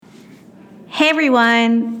Hey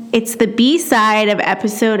everyone, it's the B-side of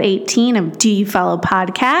episode 18 of Do You Follow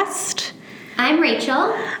Podcast. I'm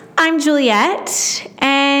Rachel. I'm Juliet,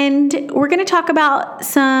 and we're going to talk about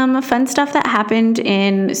some fun stuff that happened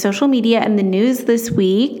in social media and the news this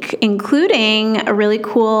week, including a really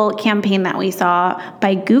cool campaign that we saw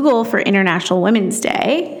by Google for International Women's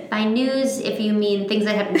Day. By news, if you mean things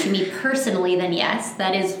that happened to me personally, then yes,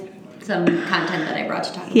 that is some content that I brought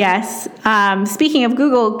to talk about. Yes. Speaking of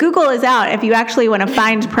Google, Google is out if you actually want to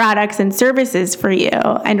find products and services for you.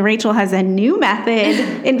 And Rachel has a new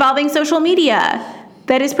method involving social media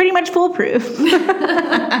that is pretty much foolproof. Oh,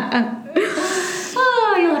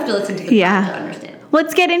 you'll have to listen to the podcast to understand.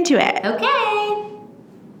 Let's get into it.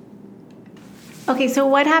 Okay, so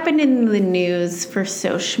what happened in the news for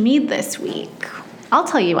SocialMe this week? I'll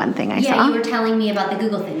tell you one thing I saw. Yeah, you were telling me about the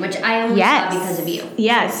Google thing, which I only saw because of you.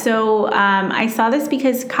 Yeah, so I saw this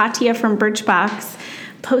because Katya from Birchbox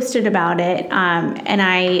posted about it, and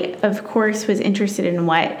I, of course, was interested in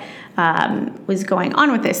what was going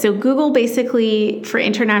on with this. So Google basically, for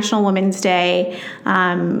International Women's Day,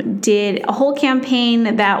 did a whole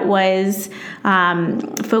campaign that was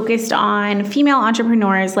focused on female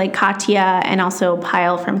entrepreneurs like Katya and also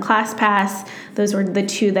Pyle from ClassPass. Those were the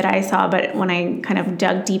two that I saw, but when I kind of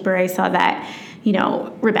dug deeper, I saw that, you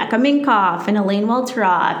know, Rebecca Minkoff and Elaine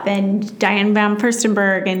Welteroth and Diane Van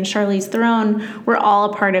Furstenberg and Charlize Theron were all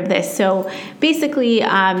a part of this. So basically,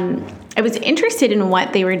 I was interested in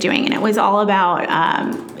what they were doing, and it was all about,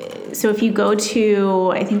 so if you go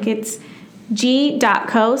to, I think it's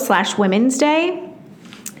g.co/Women's Day,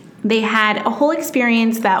 they had a whole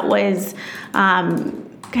experience that was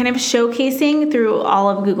kind of showcasing through all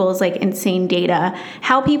of Google's like insane data,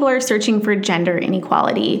 how people are searching for gender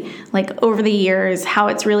inequality, like over the years, how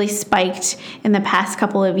it's really spiked in the past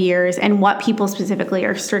couple of years, and what people specifically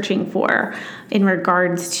are searching for in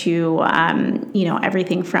regards to,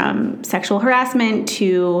 everything from sexual harassment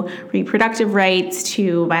to reproductive rights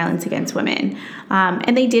to violence against women.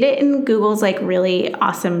 And they did it in Google's like really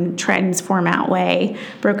awesome trends format way,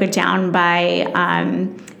 broke it down by,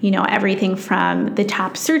 everything from the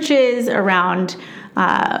top searches around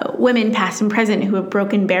women past and present who have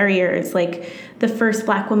broken barriers, like the first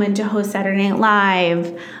Black woman to host Saturday Night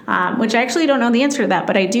Live, which I actually don't know the answer to that,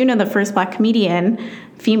 but I do know the first Black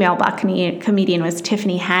female Black comedian was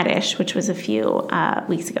Tiffany Haddish, which was a few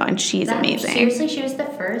weeks ago, and she's amazing. Seriously, she was the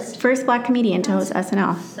first? First Black comedian to host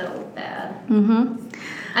SNL. So bad. Mm-hmm.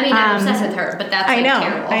 I mean, I'm obsessed with her, but that's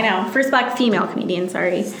terrible. I know. First Black female comedian,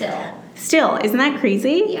 sorry. Still, isn't that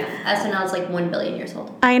crazy? Yeah, SNL is like 1 billion years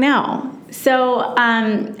old. I know. So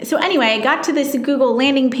anyway, I got to this Google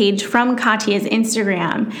landing page from Katya's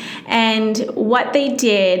Instagram, and what they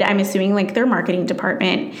did, I'm assuming like their marketing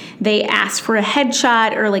department, they asked for a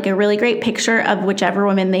headshot or like a really great picture of whichever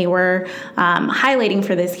woman they were highlighting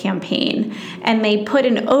for this campaign, and they put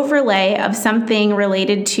an overlay of something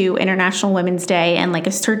related to International Women's Day and like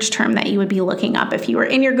a search term that you would be looking up if you were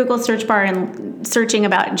in your Google search bar and searching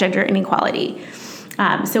about gender inequality.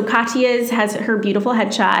 So Katya's has her beautiful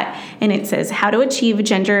headshot, and it says how to achieve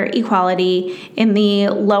gender equality. In the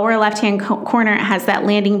lower left-hand corner, it has that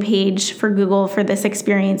landing page for Google for this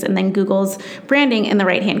experience, and then Google's branding in the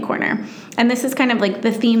right-hand corner. And this is kind of like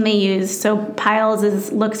the theme they use. So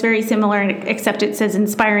Pyle's looks very similar, except it says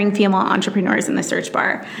inspiring female entrepreneurs in the search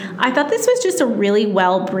bar. I thought this was just a really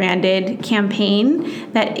well-branded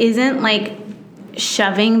campaign that isn't like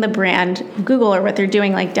shoving the brand Google or what they're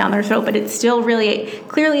doing like down their throat, but it still really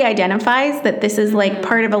clearly identifies that this is like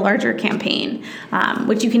part of a larger campaign,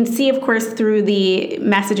 which you can see, of course, through the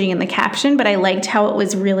messaging and the caption, but I liked how it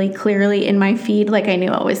was really clearly in my feed, like I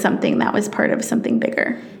knew it was something that was part of something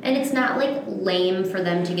bigger. And it's not like lame for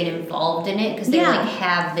them to get involved in it because they like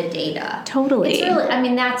have the data. Totally. It's really, I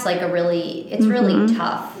mean, that's like it's really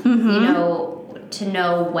tough, to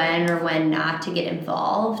know when or when not to get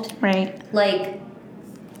involved. Right. Like,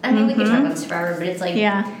 I mean, we could talk about this forever, but it's like,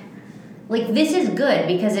 like this is good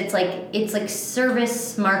because it's like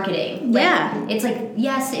service marketing. Like, it's like,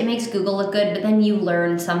 yes, it makes Google look good, but then you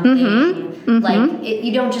learn something. Like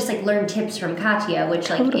you don't just like learn tips from Katya, which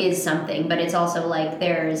like is something, but it's also like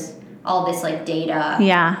there's all this like data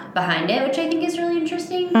behind it, which I think is really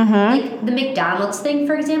interesting. Like the McDonald's thing,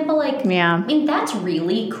 for example, like I mean that's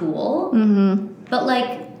really cool. But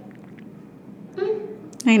like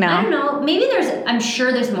I know. I don't know. Maybe I'm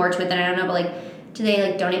sure there's more to it than I don't know, but like do they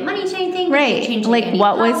like donate money to anything? Right. Change, like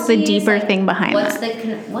what policies? Was the deeper thing behind what's that?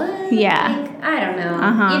 What? Yeah. Like, I don't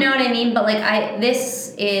know. You know what I mean? But like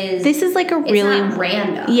this is like a really it's not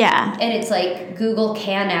random. Yeah. And it's like Google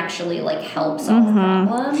can actually like help solve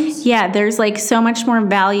problems. Yeah, there's like so much more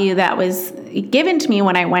value that was given to me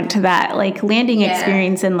when I went to that like landing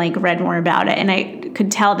experience and like read more about it, and I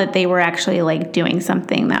could tell that they were actually like doing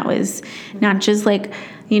something that was not just like,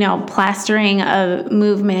 you know, plastering a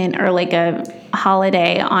movement or like a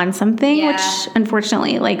holiday on something, which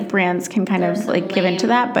unfortunately like brands can kind of like give into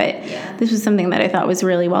that, but this was something that I thought was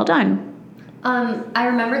really well done. I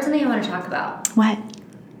remembered something I want to talk about. What?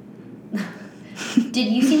 Did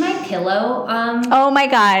you see my pillow? Oh my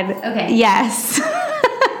God. Okay. Yes.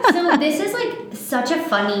 So this is like such a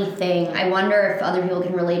funny thing. I wonder if other people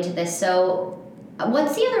can relate to this. So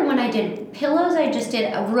what's the other one I did? Pillows I just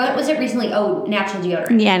did. What was it recently? Oh, natural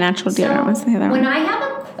deodorant. Yeah, natural deodorant was the other one. When I have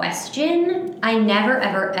a question, I never,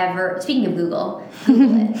 ever, ever, speaking of Google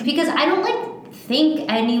it. Because I don't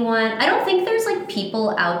I don't think there's like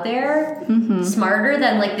people out there smarter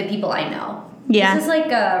than like the people I know. Yeah. This is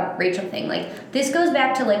like a Rachel thing. Like, this goes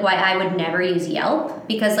back to like why I would never use Yelp,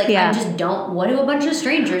 because like I just don't. What do a bunch of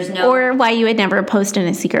strangers know? Or why you would never post in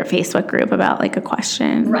a secret Facebook group about like a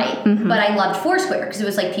question. Right. But I loved Foursquare because it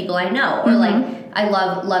was like people I know. Or like I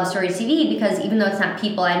love Love Stories TV because even though it's not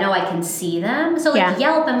people I know, I can see them. So like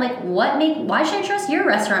Yelp, I'm like, why should I trust your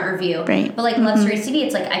restaurant review? Right. But like Love Stories TV,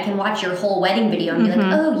 it's like I can watch your whole wedding video and be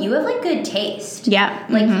like, oh, you have like good taste. Yeah.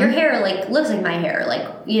 Like your hair like looks like my hair. Like,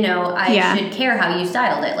 you know, I should care how you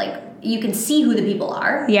styled it. Like you can see who the people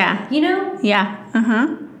are. Yeah. You know?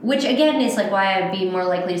 Yeah. Which again is like why I'd be more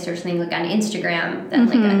likely to search something like on Instagram than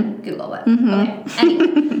like on Google. But okay.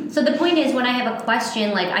 Anyway, so the point is when I have a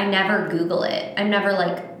question, like I never Google it. I'm never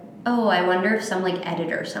like, oh, I wonder if some like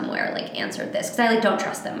editor somewhere like answered this, because I like don't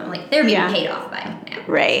trust them. I'm like, they're being paid off by now.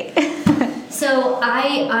 Right. So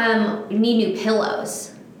I need new pillows.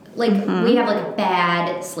 Like we have like a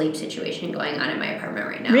bad sleep situation going on in my apartment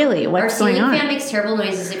right now. Really? What's going on? Our ceiling fan makes terrible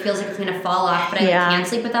noises. It feels like it's gonna fall off, but I can't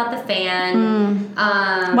sleep without the fan.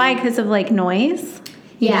 Why? Because of like noise?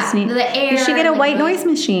 The air. You should get a white noise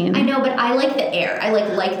machine. I know, but I like the air. I like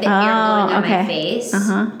the air going on my face.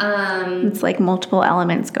 It's like multiple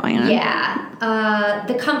elements going on. Yeah.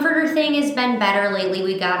 The comforter thing has been better lately.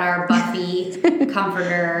 We got our Buffy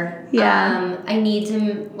comforter. Yeah. I need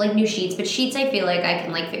some like new sheets, but sheets I feel like I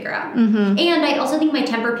can like figure out. And I also think my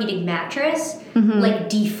Tempur-Pedic mattress like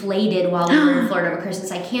deflated while we were in Florida over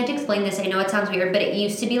Christmas. I can't explain this. I know it sounds weird, but it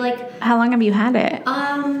used to be like. How long have you had it?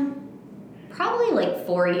 Probably like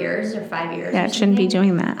 4 years or 5 years. Yeah, it shouldn't be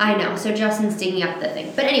doing that. I know. So Justin's digging up the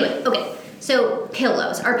thing. But anyway, okay. So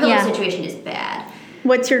pillows. Our pillow situation is bad.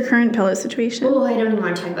 What's your current pillow situation? Oh, I don't even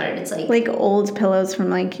want to talk about it. It's like old pillows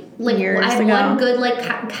from like years ago. I have one good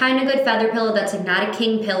like kind of good feather pillow that's like not a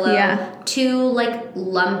king pillow. Yeah. 2 like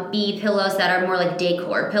lumpy pillows that are more like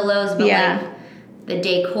decor pillows, but like the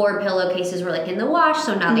decor pillowcases were like in the wash,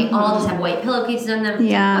 so now they all just have white pillowcases on them.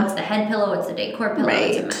 Yeah. What's the head pillow? What's the decor pillow?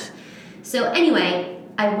 Right. It's a mess. So anyway,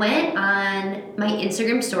 I went on my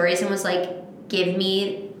Instagram stories and was like, give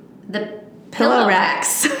me the pillow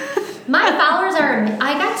racks. My followers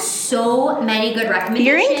I got so many good recommendations.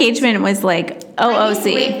 Your engagement was like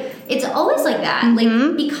OOC. It's always like that.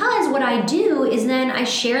 Like, because what I do is then I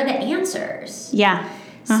share the answers. Yeah.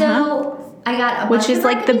 So I got a bunch of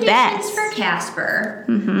like the best for Casper.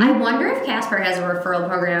 I wonder if Casper has a referral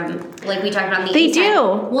program, like we talked about. They do.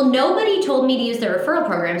 Well, nobody told me to use the referral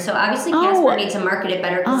program, so obviously Casper needs to market it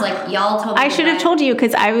better. Because like y'all told me. I should have told you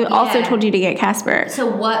because I also told you to get Casper. So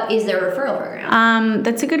what is their referral program?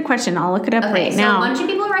 That's a good question. I'll look it up right now. So a bunch of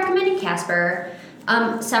people recommended Casper.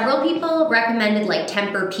 Several people recommended like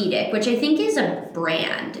Tempur-Pedic, which I think is a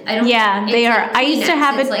brand. They are. Like I used to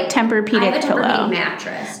have a Tempur-Pedic pillow. I have a Tempur-Pedic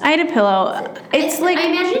mattress. I had a pillow. It's like I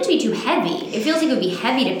imagine it to be too heavy. It feels like it would be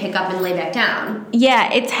heavy to pick up and lay back down.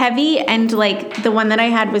 Yeah, it's heavy, and like the one that I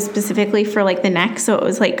had was specifically for like the neck, so it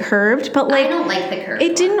was like curved. But like I don't like the curved.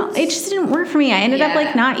 It just didn't work for me. I ended up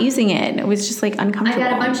like not using it. It was just like uncomfortable.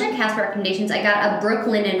 I got a bunch of Casper recommendations. I got a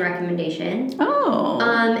Brooklinen recommendation. Oh.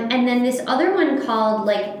 And then this other one called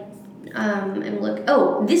like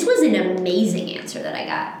this was an amazing answer that I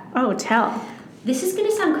got. Oh, tell. This is going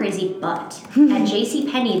to sound crazy, but at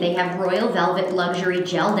JCPenney, they have Royal Velvet Luxury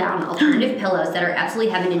Gel Down alternative pillows that are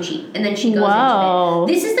absolutely heaven and cheap. And then she goes into it.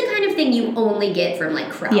 This is the kind of thing you only get from, like,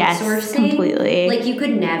 crowdsourcing. Yes, completely. Like, you could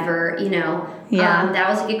never, you know. Yeah. That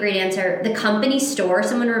was like a great answer. The Company Store,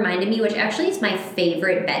 someone reminded me, which actually is my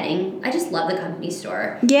favorite bedding. I just love the Company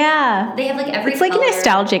Store. Yeah. They have, like, every color. It's, like,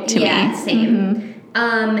 nostalgic to me. Yeah, same.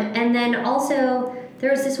 And then also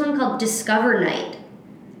There was this one called Discover Night,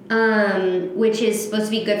 which is supposed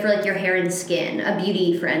to be good for like your hair and skin. A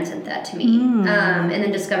beauty friend sent that to me. And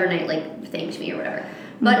then Discover Night like thanked me or whatever.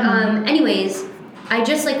 But anyways, I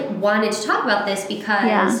just like wanted to talk about this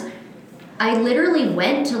because I literally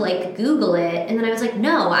went to like Google it, and then I was like,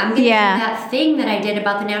 no, I'm gonna do that thing that I did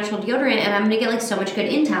about the natural deodorant, and I'm gonna get like so much good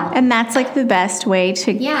intel. And that's like the best way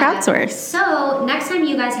to crowdsource. So next time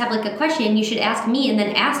you guys have like a question, you should ask me and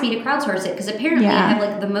then ask me to crowdsource it, because apparently I have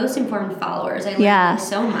like the most informed followers. I love you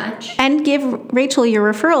so much. And give Rachel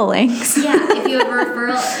your referral links. If you have a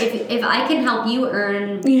referral, if I can help you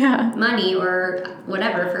earn money or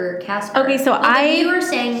whatever for Casper. Okay, so you were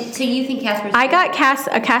saying, so you think Casper's I got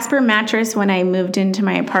a Casper mattress when I moved into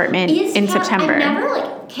my apartment in September. I've never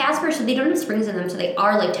like Casper, so they don't have springs in them, so they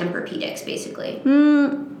are like Tempur-Pedics basically.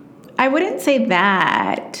 I wouldn't say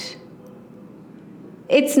that.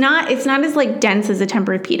 It's not as like dense as a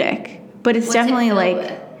Tempur-Pedic, but it's definitely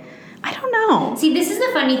like I don't know. See, this is the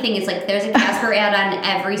funny thing. Is like there's a Casper ad on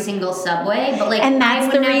every single Subway, but like and that's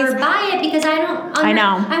I would never buy it because I don't. I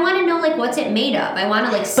know. I want to know like what's it made of. I want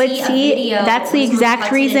to like see a video. That's the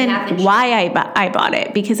exact reason why I bought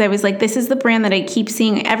it, because I was like, this is the brand that I keep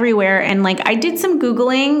seeing everywhere, and like I did some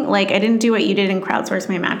Googling. Like I didn't do what you did and crowdsource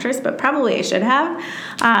my mattress, but probably I should have.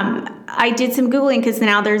 I did some Googling because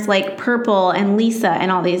now there's like Purple and Lisa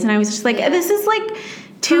and all these, and I was just like, this is like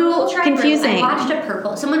too confusing. I watched a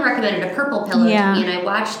Purple. Someone recommended a Purple pillow to me, and I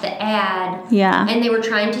watched the ad. Yeah. And they were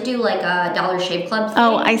trying to do like a Dollar Shave Club thing.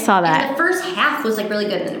 Oh, I saw that. And the first half was like really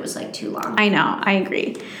good, and then it was like too long. I know. I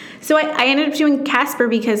agree. So I ended up doing Casper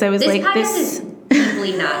because I was this is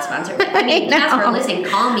deeply not sponsored. I mean, Casper, listen,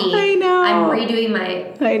 call me. I know. I'm redoing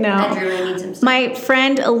my bedroom. I need some stuff. My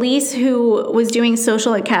friend Elise, who was doing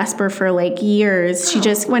social at Casper for like years, she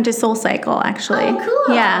just went to Soul Cycle actually. Oh,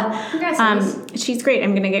 cool. Yeah. Congrats. She's great.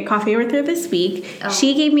 I'm gonna get coffee with her this week.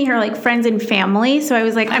 She gave me her like friends and family, so I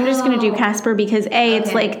was like, I'm just gonna do Casper because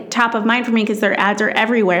it's like top of mind for me because their ads are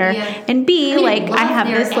everywhere, and B, I have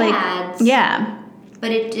this ads. But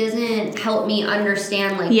it doesn't help me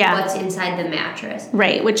understand what's inside the mattress.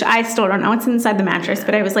 Right, which I still don't know what's inside the mattress,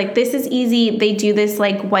 but I was like, this is easy. They do this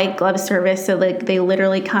like white glove service, so like they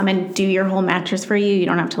literally come and do your whole mattress for you. You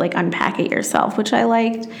don't have to like unpack it yourself, which I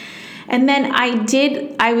liked. And then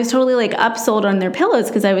I was totally like upsold on their pillows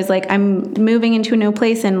because I was like, I'm moving into a new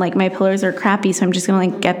place and like my pillows are crappy, so I'm just gonna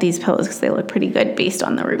like get these pillows because they look pretty good based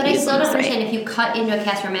on the reviews. But I still don't understand, if you cut into a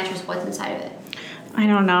Casper mattress, what's inside of it? I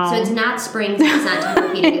don't know. So it's not springs, it's not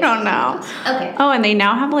Tempur-Pedic. I don't know. Okay. Oh, and they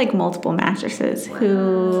now have like multiple mattresses. Wow.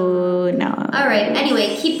 Who knows? All right.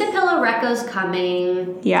 Anyway, keep the pillow recos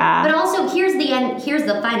coming. Yeah. But also, here's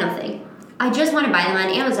the final thing. I just want to buy them on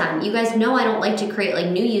Amazon. You guys know I don't like to create like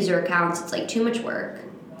new user accounts. It's like too much work.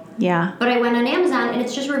 Yeah. But I went on Amazon and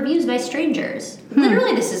it's just reviews by strangers.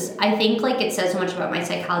 Literally, I think like it says so much about my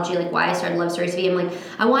psychology, like why I started Love Stories TV. I'm like,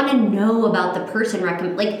 I want to know about the person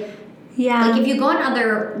Like if you go on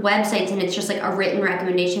other websites and it's just like a written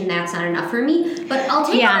recommendation, that's not enough for me. But I'll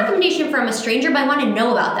take a recommendation from a stranger, but I want to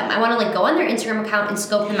know about them. I want to like go on their Instagram account and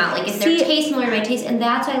scope them out. Like if their taste similar to my taste, and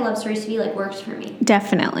that's why Love Stories TV like works for me.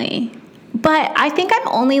 Definitely. But I think I'm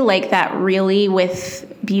only like that really with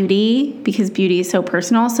beauty because beauty is so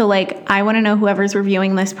personal. So like I want to know whoever's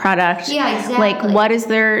reviewing this product. Yeah, exactly. Like what is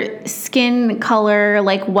their skin color?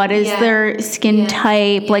 Like what is their skin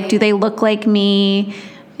type? Like do they look like me?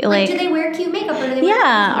 Like, do they wear cute makeup or do they wear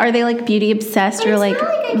are they like beauty obsessed but or it's like not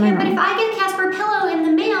like I care, but if I get a Casper pillow in the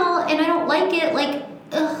mail and I don't like it, like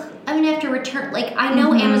I'm gonna have to return. Like I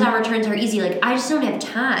know Amazon returns are easy, like I just don't have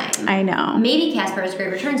time. I know. Maybe Casper has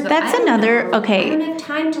great returns, but that's I don't another know. okay. I don't have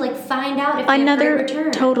time to like find out if they have great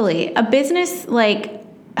returns. Totally. A business like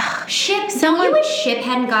Ship. Don't you wish Ship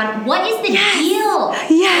hadn't gone? What is the deal?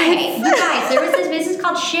 Yes. Okay, you guys, there was this business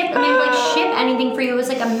called Ship, and they would like ship anything for you. It was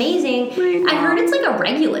like amazing. I heard it's like a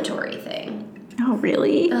regulatory thing. Oh,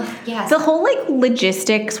 really? Ugh, yes. The whole like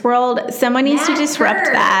logistics world, someone needs to disrupt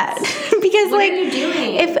that. Because what are you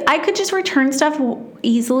doing? If I could just return stuff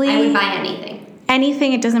easily, I would buy anything.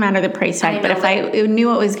 Anything, it doesn't matter the price tag, but if I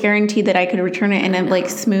knew it was guaranteed that I could return it in a like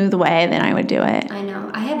smooth way, then I would do it. I know.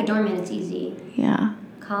 I have a doorman, it's easy. Yeah.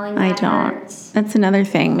 Calling I don't. Hurts. That's another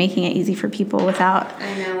thing, making it easy for people without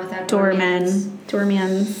without doormans.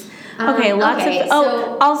 Okay,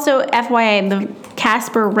 also FYI, the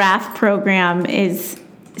Casper Raft program is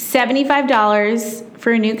 $75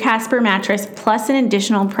 for a new Casper mattress plus an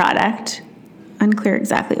additional product. Unclear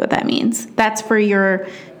exactly what that means. That's for your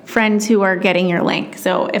friends who are getting your link.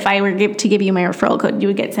 So if I were to give you my referral code, you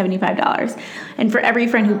would get $75. And for every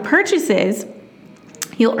friend who purchases,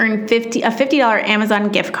 you'll earn a $50 Amazon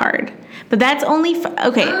gift card. But that's only for,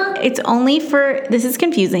 it's only for, this is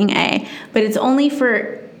confusing, but it's only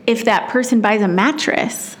for if that person buys a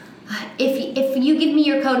mattress. If you give me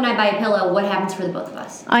your code and I buy a pillow, what happens for the both of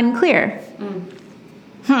us? Unclear.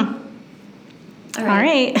 All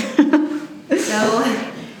right. So,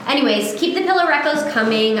 anyways, keep the pillow recos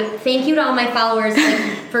coming. Thank you to all my followers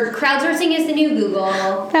for crowdsourcing is the new Google.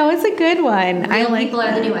 That was a good one. Real people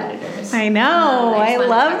are the new editors. I know. I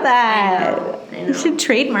love that. I know. You should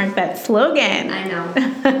trademark that slogan. I know.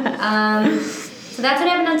 So that's what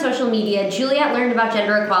happened on social media. Juliet learned about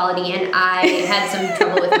gender equality, and I had some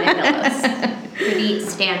trouble with my pillows. Pretty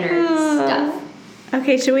standard stuff.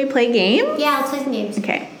 Okay, should we play games? Yeah, let's play some games.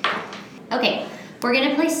 Okay. We're going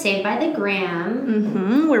to play Saved by the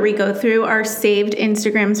Gram. Where we go through our saved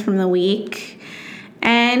Instagrams from the week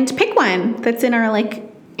and pick one that's in our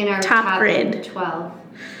top grid. 12.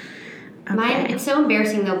 Okay. Mine, it's so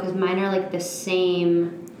embarrassing though because mine are the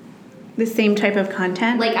same. The same type of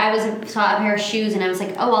content? I saw a pair of shoes and I was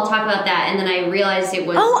like, oh, I'll talk about that. And then I realized it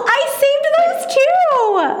was... Oh, I saved those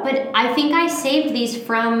too! But I think I saved these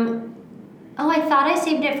from... Oh, I thought I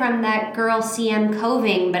saved it from that girl CM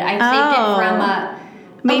Coving, but I saved it from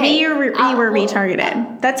Maybe you were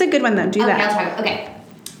retargeted. That's a good one, though. Do that. Okay.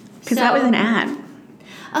 Because that was an ad.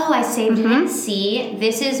 Oh, I saved it at C.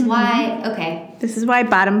 This is why... Okay. This is why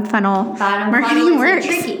bottom funnel marketing works.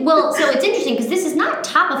 Tricky. Well, so it's interesting because this is not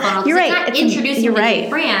top of funnel. You're right. It's not introducing the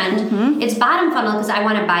brand. It's bottom funnel because I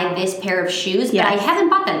want to buy this pair of shoes, but I haven't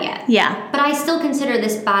bought them yet. Yeah. But I still consider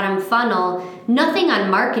this bottom funnel. Nothing on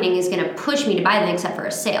marketing is going to push me to buy them except for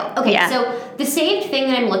a sale. Okay, so the saved thing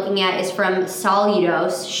that I'm looking at is from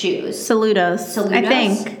Saludos shoes. Saludos, I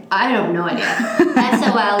think. I have no idea.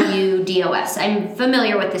 Soludos. I'm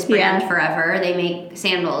familiar with this brand forever. They make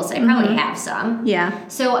sandals. I probably have some. Yeah.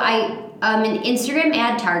 So an Instagram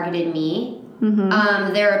ad targeted me.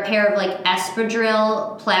 They're a pair of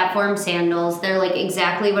espadrille platform sandals. They're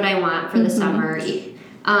exactly what I want for the summer.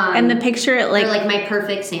 And the picture, they're my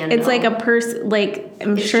perfect sandal. It's like a person,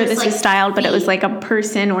 I'm sure this is styled, but it was like a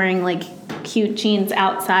person wearing cute jeans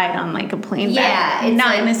outside on a plane. Yeah, it's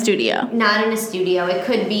not in a studio. Not in a studio. It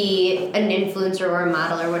could be an influencer or a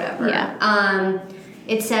model or whatever. Yeah.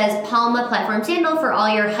 It says Palma platform sandal for all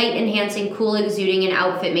your height enhancing, cool exuding, and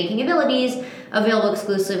outfit making abilities. Available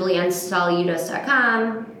exclusively on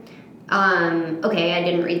Saludos.com. Okay, I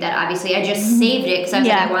didn't read that. Obviously, I just saved it because I was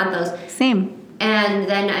like, I want those. Same. And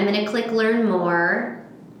then I'm going to click Learn More.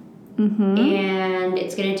 And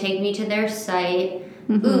it's going to take me to their site.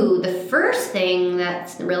 Ooh, the first thing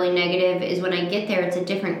that's really negative is when I get there, it's a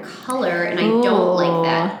different color, and I don't like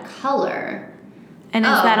that color. And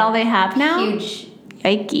is that all they have now? Huge.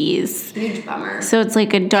 Yikes. Huge bummer. So it's a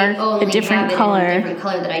different color. A different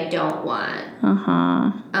color that I don't want.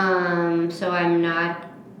 So I'm not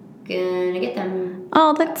going to get them.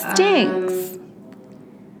 Oh, that stinks.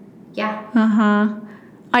 Yeah.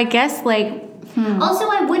 I guess Also,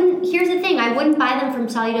 here's the thing, I wouldn't buy them from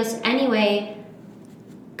Saludos anyway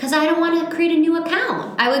because I don't want to create a new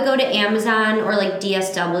account. I would go to Amazon or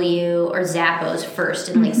DSW or Zappos first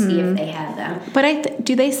and see if they have them. But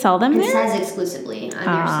do they sell them there? It says exclusively on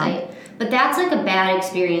your site. But that's a bad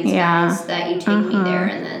experience, guys, that you take me there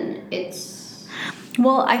and then it's...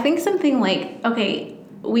 Well, I think something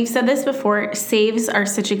we've said this before, saves are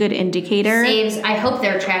such a good indicator. Saves, I hope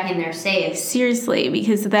they're tracking their saves. Seriously,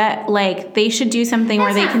 because that, they should do something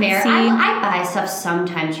where they can fair. see. I buy stuff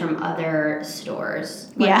sometimes from other stores.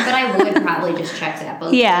 But I would probably just check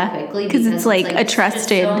Zappos quickly. Because it's a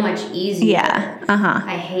trusted. It's so much easier. Yeah,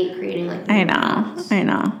 I hate creating I know.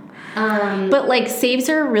 But saves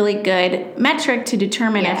are a really good metric to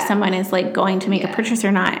determine if someone is going to make a purchase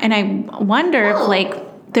or not. And I wonder if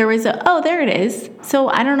there was there it is. So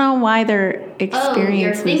I don't know why their experience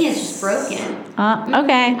your thing is just broken.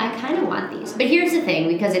 Okay. I kind of want these. But here's the thing,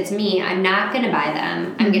 because it's me, I'm not going to buy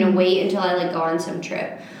them. I'm going to wait until I go on some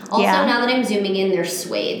trip. Also, now that I'm zooming in, they're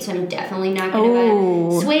suede, so I'm definitely not going to buy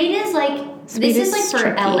them. Suede is this is for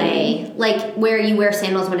tricky. LA, where you wear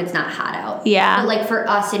sandals when it's not hot out. Yeah. But for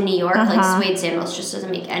us in New York, suede sandals just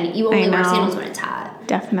doesn't make any. You only wear sandals when it's hot.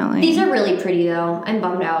 Definitely. These are really pretty though. I'm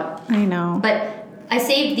bummed out. I know. But I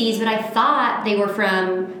saved these, but I thought they were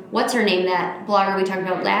from what's her name? That blogger we talked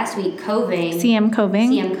about last week, Coving. CM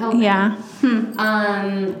Coving. Yeah.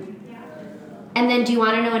 And then, do you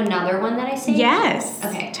want to know another one that I saved? Yes.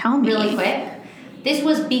 Okay. Tell me. Really quick. This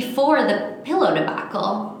was before the pillow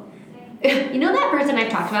debacle. You know that person I've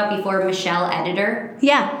talked about before, Michelle Editor?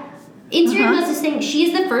 Yeah. Instagram does this thing.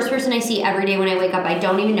 She's the first person I see every day when I wake up. I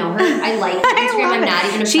don't even know her. I like Instagram. I'm not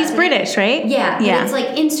even obsessed She's British, right? Yeah. But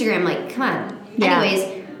it's Instagram. Come on. Yeah. Anyways,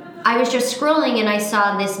 I was just scrolling and I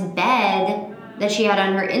saw this bed that she had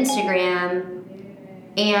on her Instagram,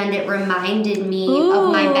 and it reminded me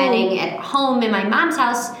of my bedding at home in my mom's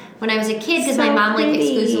house when I was a kid, because my mom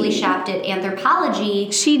exclusively shopped at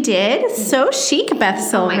Anthropologie. She did? So chic, Beth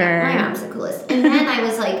Silver. Oh my God, my mom's the coolest. And then I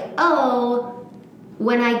was like, oh,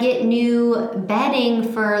 when I get new bedding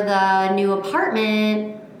for the new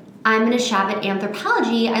apartment, I'm going to shop at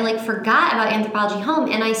Anthropologie. I forgot about Anthropologie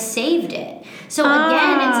Home, and I saved it. So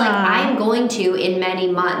again, it's I'm going to, in many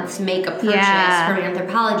months, make a purchase from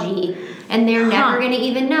Anthropologie, and they're never going to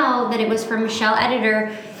even know that it was from Michelle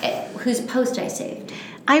Editor, whose post I saved.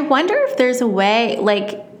 I wonder if there's a way,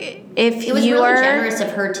 if it was really generous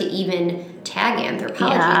of her to even tag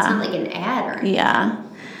Anthropologie. Yeah. It's not like an ad or anything. Yeah.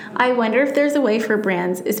 I wonder if there's a way for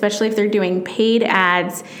brands, especially if they're doing paid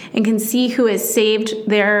ads, and can see who has saved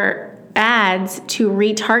their ads to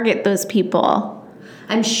retarget those people.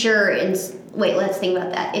 I'm sure. Wait, let's think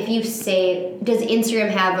about that. If you save, does Instagram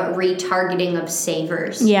have a retargeting of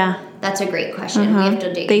savers? Yeah. That's a great question. We have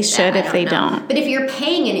to dig into that. They should if they don't. But if you're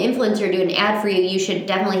paying an influencer to do an ad for you, you should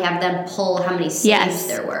definitely have them pull how many saves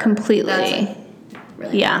there were. Yes, completely. That's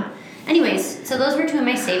really good. Anyways, so those were two of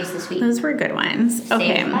my saves this week. Those were good ones.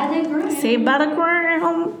 Okay. Saved by the Gram. Saved by the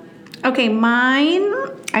Gram. Okay, mine,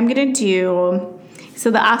 I'm going to do...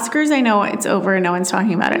 So the Oscars, I know it's over. No one's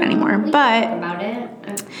talking about it anymore. But... about it.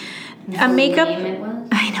 A makeup...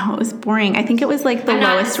 I know, it was boring. I think it was the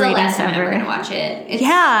lowest ratings ever. I'm never going to watch it. It's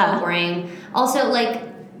so boring. Also,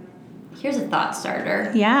 here's a thought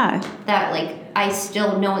starter. Yeah. That, I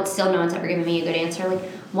still know no one's ever given me a good answer.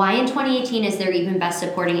 Why in 2018 is there even Best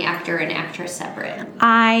Supporting Actor and Actress separate?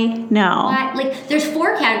 I know. Why? There's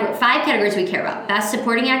 5 categories we care about. Best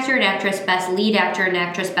Supporting Actor and Actress, Best Lead Actor and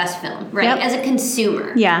Actress, Best Film. Right? Yep. As a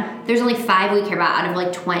consumer. Yeah. There's only 5 we care about out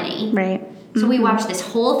of 20. Right. So we watched this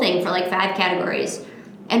whole thing for 5 categories.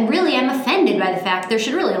 And really, I'm offended by the fact there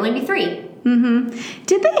should really only be 3. Mm-hmm.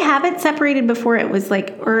 Did they have it separated before it was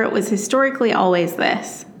or it was historically always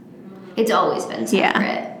this? It's always been separate.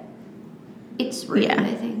 Yeah. It's rude,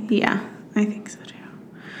 I think. Yeah, I think so too.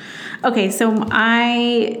 Okay, so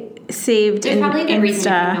I saved There's probably a good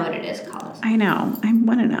reason Insta. if you know what it is, call us. I know. I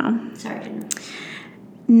want to know. Sorry, I didn't know.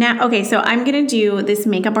 Now, okay, so I'm going to do this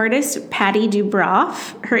makeup artist, Patty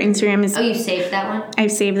Dubroff. Her Instagram is... Oh, you saved that one?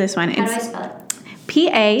 I've saved this one. How do I spell it?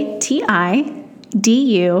 PATIDUBROFF.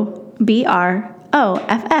 Oh,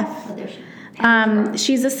 there she is.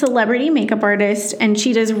 She's a celebrity makeup artist, and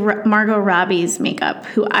she does Margot Robbie's makeup,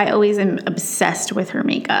 who I always am obsessed with her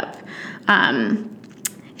makeup.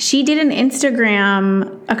 She did an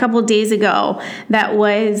Instagram a couple days ago that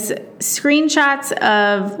was screenshots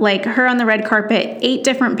of her on the red carpet, 8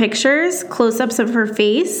 different pictures, close-ups of her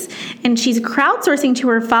face, and she's crowdsourcing to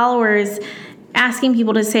her followers, asking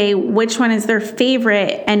people to say which one is their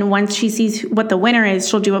favorite, and once she sees what the winner is,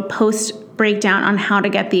 she'll do a post breakdown on how to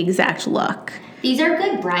get the exact look. These are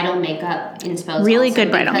good bridal makeup inspo. Really good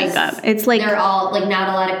bridal makeup. It's they're all not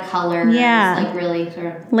a lot of color. Yeah. Really sort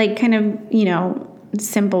of kind of,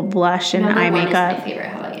 simple blush and eye makeup. Number 1 is my favorite.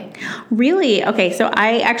 How about you? Really? Okay, so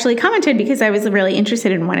I actually commented because I was really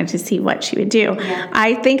interested and wanted to see what she would do. Yeah.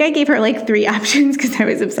 I think I gave her 3 options because I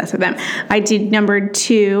was obsessed with them. I did number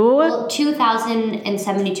 2. Well,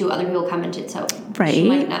 2,072 other people commented, so she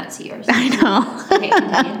might not see yours. I know. Okay,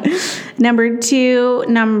 continue. Number 2,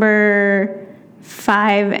 number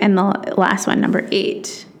 5, and the last one, number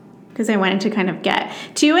 8. Because I wanted to kind of get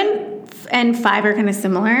 2 and 5 are kind of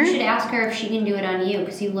similar. You should ask her if she can do it on you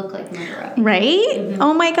because you look like Margot Robbie. Right? Mm-hmm.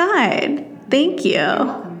 Oh my God. Thank you. You're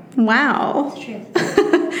welcome. Wow. That's true.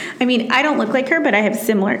 I mean, I don't look like her, but I have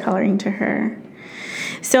similar coloring to her.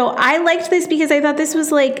 So I liked this because I thought this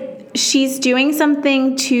was she's doing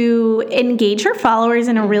something to engage her followers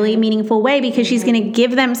in a really meaningful way because she's going to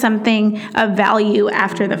give them something of value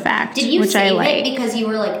after the fact. Did you which save I like. it because you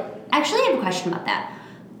were actually I have a question about that.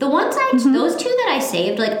 The ones those 2 that I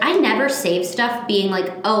saved, I never save stuff being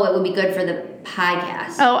oh, it would be good for the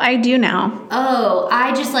podcast. Oh, I do now. Oh,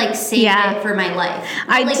 I just saved it for my life.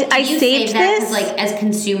 I saved this as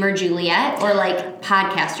consumer Juliet or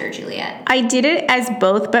podcaster Juliet. I did it as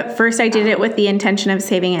both, but first I did it with the intention of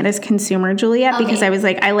saving it as consumer Juliet because I was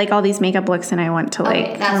I like all these makeup looks and I want to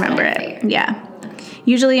remember it. Yeah. Okay.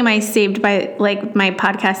 Usually my saved by my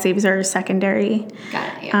podcast saves are secondary.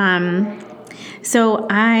 Got it. Yeah. So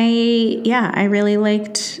I really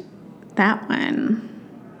liked that one.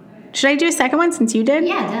 Should I do a second one since you did?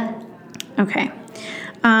 Yeah, duh. Okay.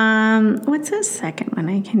 What's the second one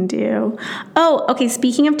I can do? Oh, okay.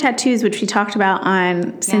 Speaking of tattoos, which we talked about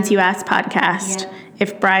on Since You Asked podcast,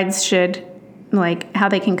 if brides should like how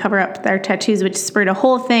they can cover up their tattoos, which spurred a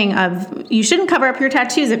whole thing of you shouldn't cover up your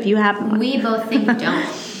tattoos if you have one. We both think you don't.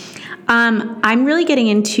 I'm really getting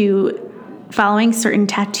into following certain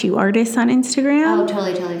tattoo artists on Instagram. Oh,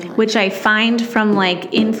 totally. Which I find from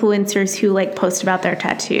like influencers who like post about their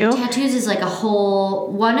tattoo. Tattoos is like a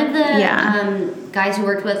whole, one of the guys who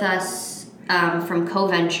worked with us from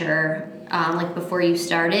CoVenture, like before you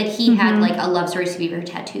started, he had like a Love Stories Fever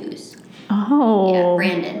tattoos. Oh. Yeah,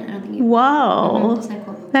 Brandon. I don't think you. Whoa. Isn't that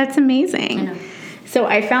cool? That's amazing. I know. So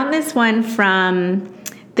I found this one from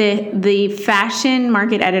the fashion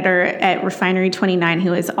market editor at Refinery 29,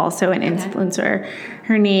 who is also an influencer.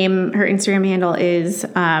 Her Instagram handle is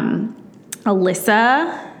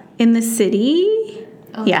Alyssa in the City.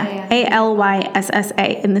 Oh, yeah.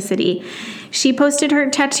 ALYSSA in the City. She posted her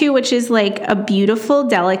tattoo, which is like a beautiful,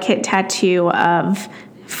 delicate tattoo of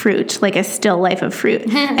fruit, like a still life of fruit.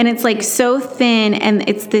 And it's like so thin, and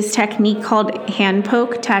it's this technique called hand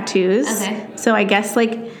poke tattoos. Okay. So I guess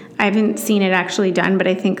like I haven't seen it actually done, but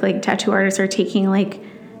I think like tattoo artists are taking like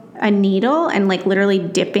a needle and like literally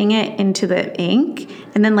dipping it into the ink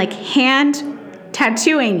and then like hand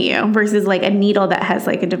tattooing you versus like a needle that has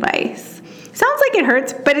like a device. Sounds like it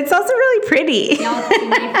hurts, but it's also really pretty. Y'all see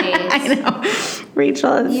my face. I know.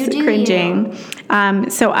 Rachel is cringing.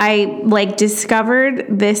 So I like discovered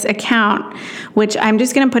this account, which I'm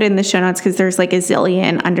just going to put in the show notes because there's like a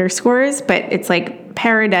zillion underscores, but it's like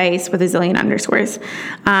paradise with a zillion underscores.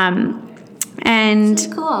 And this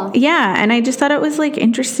is cool. Yeah. And I just thought it was like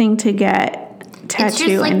interesting to get tattoo it's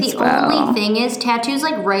just like inspo. The only thing is tattoos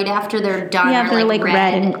like right after they're done are they're like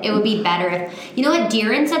red and it would be better if, you know what,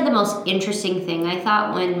 Deeren said the most interesting thing I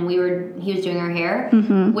thought when he was doing our hair,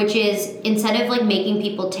 which is instead of like making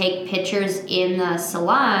people take pictures in the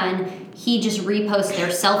salon, he just reposts their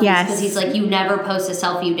selfies because he's like, you never post a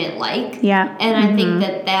selfie you didn't like. Yeah. And I think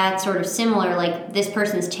that that's sort of similar. Like this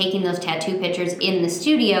person's taking those tattoo pictures in the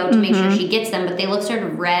studio to make sure she gets them, but they look sort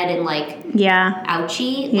of red and like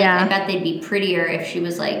ouchy. Like I bet they'd be prettier if she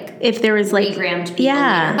was like if there was like regrammed people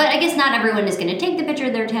later. But I guess not everyone is going to take the picture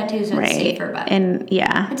of their tattoo, so it's safer. But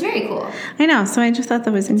it's very cool. I know. So I just thought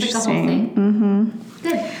that was interesting. Like the whole thing.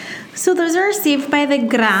 Good. So those are Saved by the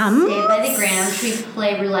Gram. Saved by the Gram. Should we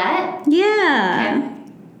play roulette? Yeah.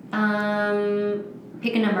 Okay.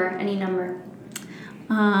 Pick a number. Any number.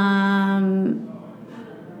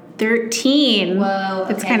 13. Whoa.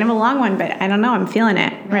 It's kind of a long one, but I don't know. I'm feeling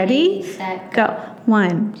it. Ready? Set, go.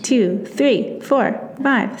 1, 2, 3, 4,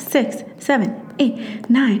 5, 6, 7, 8,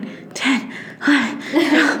 9, 10, 11,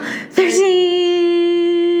 12, 13.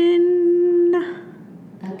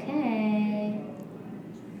 Okay.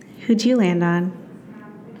 Who'd you land on?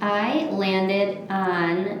 I landed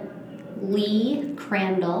on Lee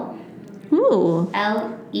Crandall. Ooh.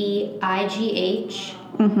 Leigh.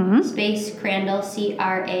 Space Crandall,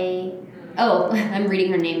 C-R-A. Oh, I'm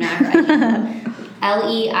reading her name now.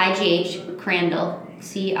 Leigh Crandall, Crandall.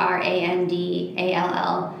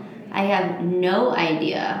 I have no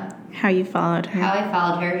idea how you followed her. How I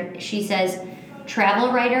followed her. She says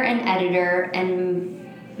travel writer and editor and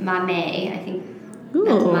mame. I think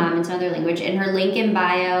that's mom in some other language. And her link in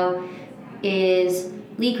bio is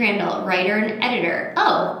Lee Crandall, writer and editor.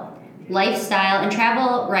 Oh. Lifestyle and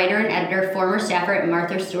travel writer and editor, former staffer at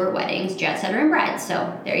Martha Stewart Weddings, Jet Setter and Bride.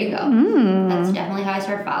 So there you go. That's definitely how I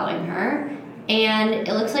started following her. And it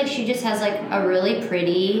looks like she just has like a really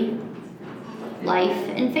pretty life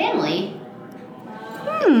and family.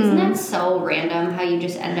 Isn't that so random how you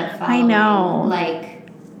just end up following? I know. Like,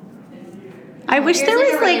 I wish there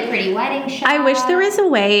was a really pretty wedding shot. I wish there was a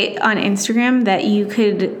way on Instagram that you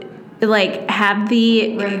could like have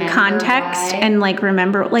the context and like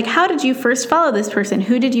remember, like, how did you first follow this person?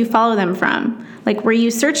 Who did you follow them from? Like, were you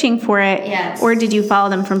searching for it? Yes. Or did you follow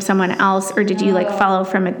them from someone else? Or did you like follow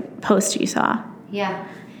from a post you saw? Yeah.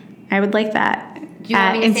 I would like that. Do you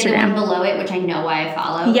want me to say the one below it, which I know why I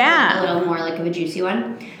follow? Yeah. A little more like of a juicy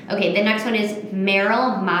one. Okay, the next one is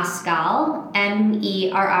Meryl Moskal, MERRILL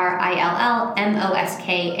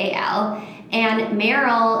MOSKAL. And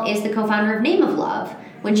Meryl is the co-founder of Name of Love,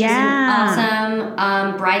 which is an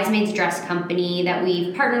awesome bridesmaids dress company that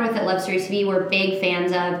we've partnered with at Love Stories TV. We're big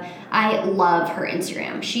fans of. I love her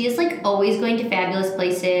Instagram. She is like always going to fabulous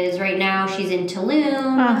places. Right now she's in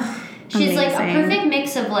Tulum. She's like a perfect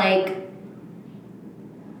mix of like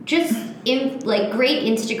just like great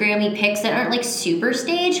Instagram-y pics that aren't like super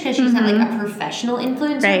staged because she's not like a professional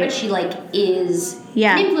influencer, but she like is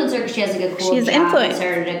an influencer because she has like a cool job and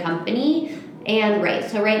started a company. And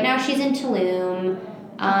so right now she's in Tulum.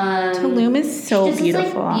 Tulum is so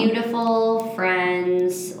beautiful. Like beautiful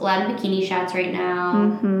friends. A lot of bikini shots right now.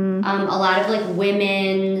 Mm-hmm. A lot of like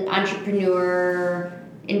women, entrepreneur,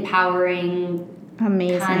 empowering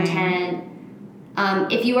amazing content.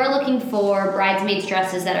 If you are looking for bridesmaids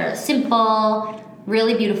dresses that are simple,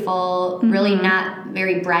 really beautiful, really not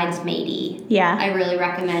very bridesmaidy, I really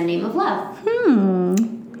recommend Name of Love.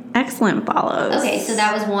 Excellent follows. Okay, so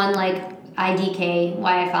that was one like IDK,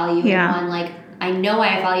 why I follow you, and one like I know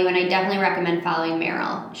why I follow you, and I definitely recommend following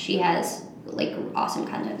Meryl. She has like awesome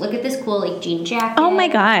content. Look at this cool like jean jacket. Oh my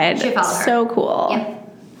god, you should follow her. So cool. Yep.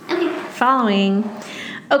 Okay. Following.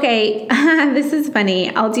 Okay, this is funny.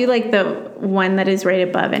 I'll do like the one that is right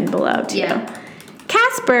above and below too. Yeah.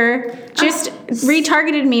 Casper just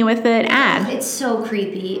retargeted me with an ad. It's so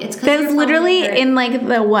creepy. It's because literally in like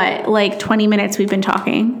the like 20 minutes we've been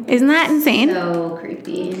talking. Isn't that insane? So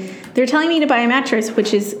creepy. They're telling me to buy a mattress,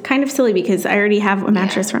 which is kind of silly because I already have a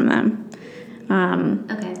mattress from them.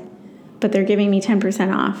 Okay. But they're giving me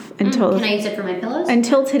 10% off until. Can I use it for my pillows?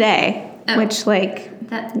 Until today, which no.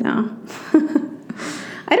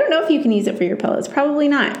 I don't know if you can use it for your pillows. Probably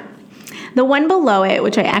not. The one below it,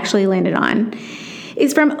 which I actually landed on,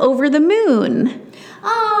 is from Over the Moon.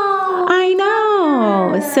 Oh, I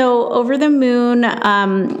know. So Over the Moon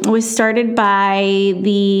was started by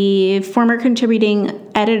the former contributing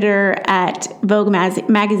editor at Vogue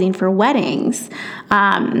magazine for weddings.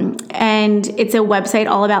 And it's a website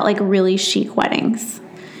all about like really chic weddings.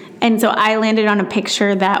 And so I landed on a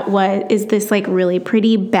picture that is this like really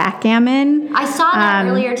pretty backgammon. I saw that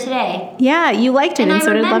earlier today. Yeah, you liked it, and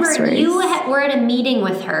so did Love Stories. You were at a meeting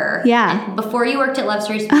with her. Yeah. Before you worked at Love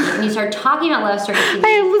Stories TV, and you started talking about Love Stories TV.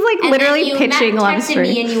 I was like literally pitching Love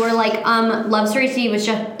Stories. Me and you were like, Love Stories TV was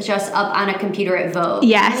just up on a computer at Vogue.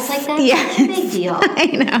 Yes. And I was like, that's such a big deal. I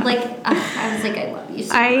know. Like, I was like, I love you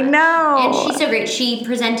so much. I know. And she's so great. She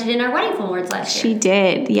presented in our Wedding Film Awards last year. She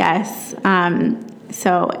did, yes.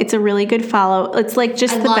 So it's a really good follow. It's like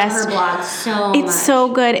just the best. I love her blog so much. It's so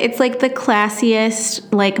good. It's like the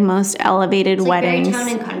classiest, like most elevated weddings. Very town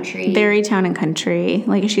and country. Very town and country.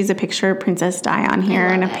 Like she's a picture of Princess Di on here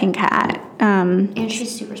in a pink hat. And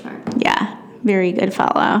she's super smart. Yeah, very good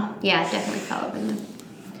follow. Yeah, definitely follow them.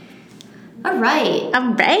 All right.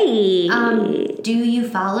 Do you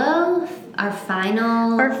follow our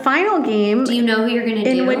final game? Do you know who you're going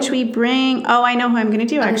to do? In which we bring. Oh, I know who I'm going to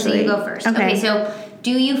do. Actually, so you go first. Okay, so. Do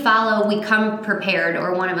you follow, we come prepared,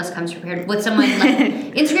 or one of us comes prepared, with someone, like,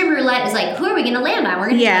 Instagram roulette is like, who are we going to land on? We're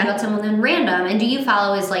going to talk about someone random. And do you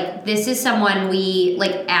follow is like, this is someone we,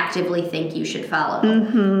 like, actively think you should follow.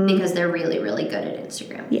 Because they're really, really good at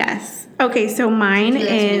Instagram. Yes. Okay, so mine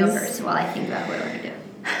is... You go first while I think about what we're going to do.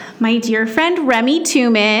 My dear friend, Remy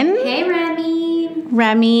Tuman. Hey, Remy.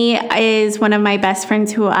 Remy is one of my best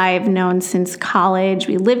friends who I've known since college.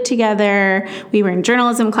 We lived together. We were in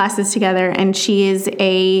journalism classes together, and she is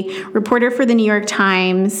a reporter for the New York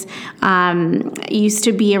Times. Used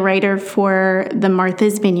to be a writer for the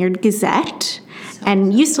Martha's Vineyard Gazette,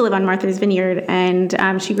 and used to live on Martha's Vineyard, and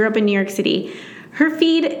she grew up in New York City. Her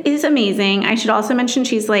feed is amazing. I should also mention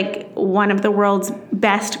she's like one of the world's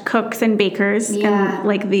best cooks and bakers in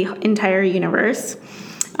like the entire universe.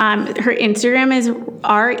 Her Instagram is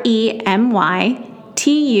REMYTUMIN.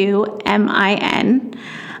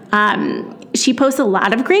 She posts a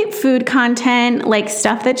lot of great food content, like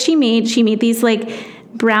stuff that she made. She made these like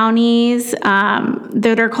brownies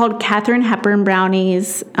that are called Katharine Hepburn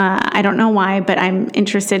brownies. I don't know why, but I'm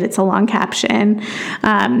interested. It's a long caption.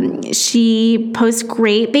 She posts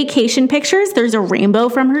great vacation pictures. There's a rainbow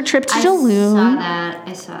from her trip to Tulum.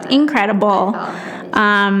 I saw that. Incredible.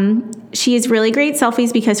 She has really great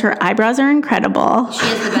selfies because her eyebrows are incredible. She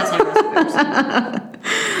has the best eyebrows I've ever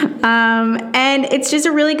seen. And it's just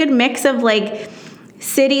a really good mix of like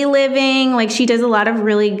city living. Like she does a lot of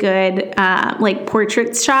really good like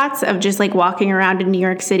portrait shots of just like walking around in New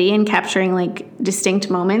York City and capturing like distinct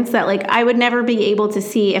moments that like I would never be able to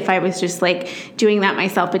see if I was just like doing that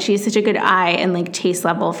myself. But she has such a good eye and like taste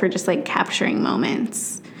level for just like capturing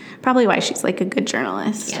moments. Probably why she's like a good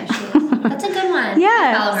journalist. Yeah, she is. That's a good one.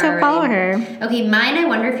 Yeah, follow her. Okay, mine I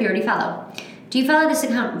wonder if you already follow. Do you follow this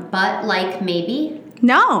account, But Like Maybe?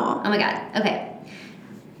 No. Oh my god. Okay.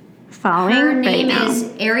 Following her name right is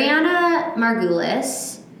Ariana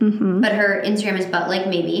Margulis, but her Instagram is But Like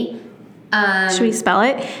Maybe. Should we spell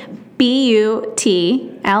it?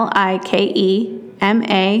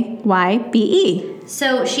 BUTLIKEMAYBE.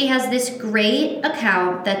 So she has this great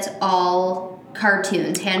account that's all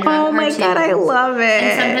cartoons, hand-drawn cartoons. Oh my god, I love it.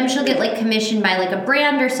 And sometimes she'll get like commissioned by like a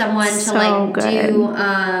brand or someone to like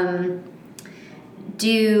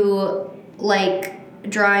do like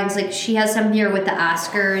drawings. Like, she has some here with the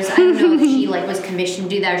Oscars. I don't know if she, like, was commissioned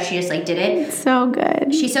to do that or she just, like, did it. So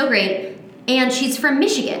good. She's so great. And she's from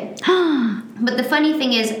Michigan. But the funny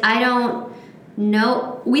thing is, I don't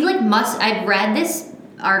know. I've read this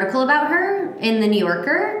article about her in the New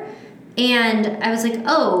Yorker, and I was like,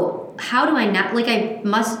 oh, how do I not? Like,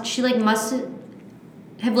 must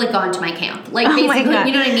have, like, gone to my camp. Like, basically,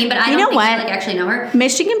 you know what I mean? But I don't think I, like, actually know her.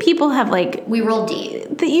 Michigan people have, like... We roll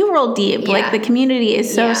deep. You roll deep. Yeah. Like, the community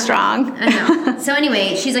is so strong. I know. So,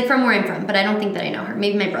 anyway, she's, like, from where I'm from, but I don't think that I know her.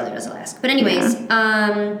 Maybe my brother does, I'll ask. But anyways,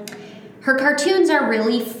 her cartoons are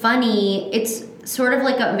really funny. It's sort of,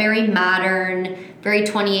 like, a very modern, very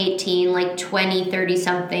 2018, like,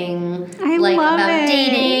 30-something. I like, love about it.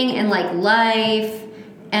 dating and, like, life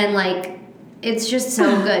and, like... It's just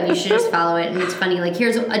so good. You should just follow it. And it's funny. Like,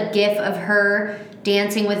 here's a gif of her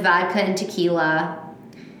dancing with vodka and tequila.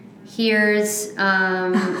 Here's,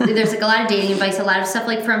 there's, like, a lot of dating advice, a lot of stuff,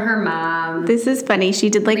 like, from her mom. This is funny. She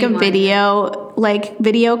did, like, a video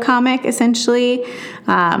comic, essentially,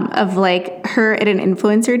 of, like, her at an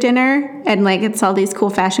influencer dinner. And, like, it's all these cool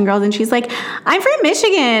fashion girls. And she's like, I'm from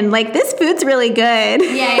Michigan. Like, this food's really good.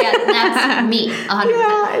 Yeah, that's me, 100%.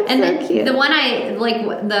 Yeah, and so cute. The one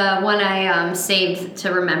I saved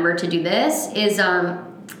to remember to do this is,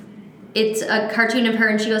 it's a cartoon of her,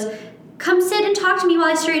 and she goes, come sit and talk to me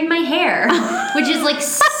while I straighten my hair, which is, like,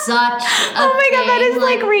 such a oh my God, that is,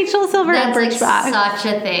 like, Rachel Silver at Birchbox. That's, like,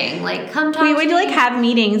 such a thing. Like, come talk to me. We would, like, have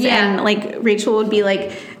meetings, and, like, Rachel would be,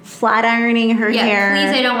 like, flat ironing her hair.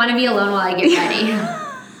 Yeah, please, I don't want to be alone while I get ready.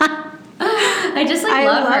 I just, like,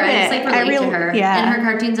 love her. I just, like, relate to her. Yeah. And her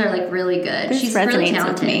cartoons are, like, really good. She's really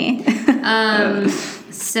talented. With me.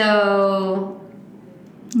 So...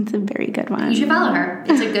 It's a very good one. You should follow her.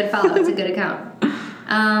 It's a good follow. It's a good account.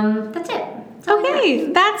 That's it.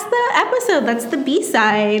 Okay, that's the episode. That's the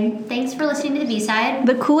B-side. Thanks for listening to the B-side.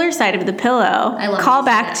 The cooler side of the pillow. I love Call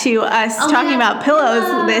back to us talking about pillows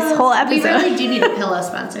this whole episode. We really do need a pillow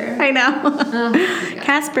sponsor. I know.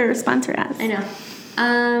 Casper, sponsor us. I know.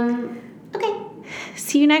 Okay.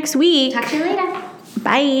 See you next week. Talk to you later.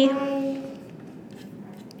 Bye.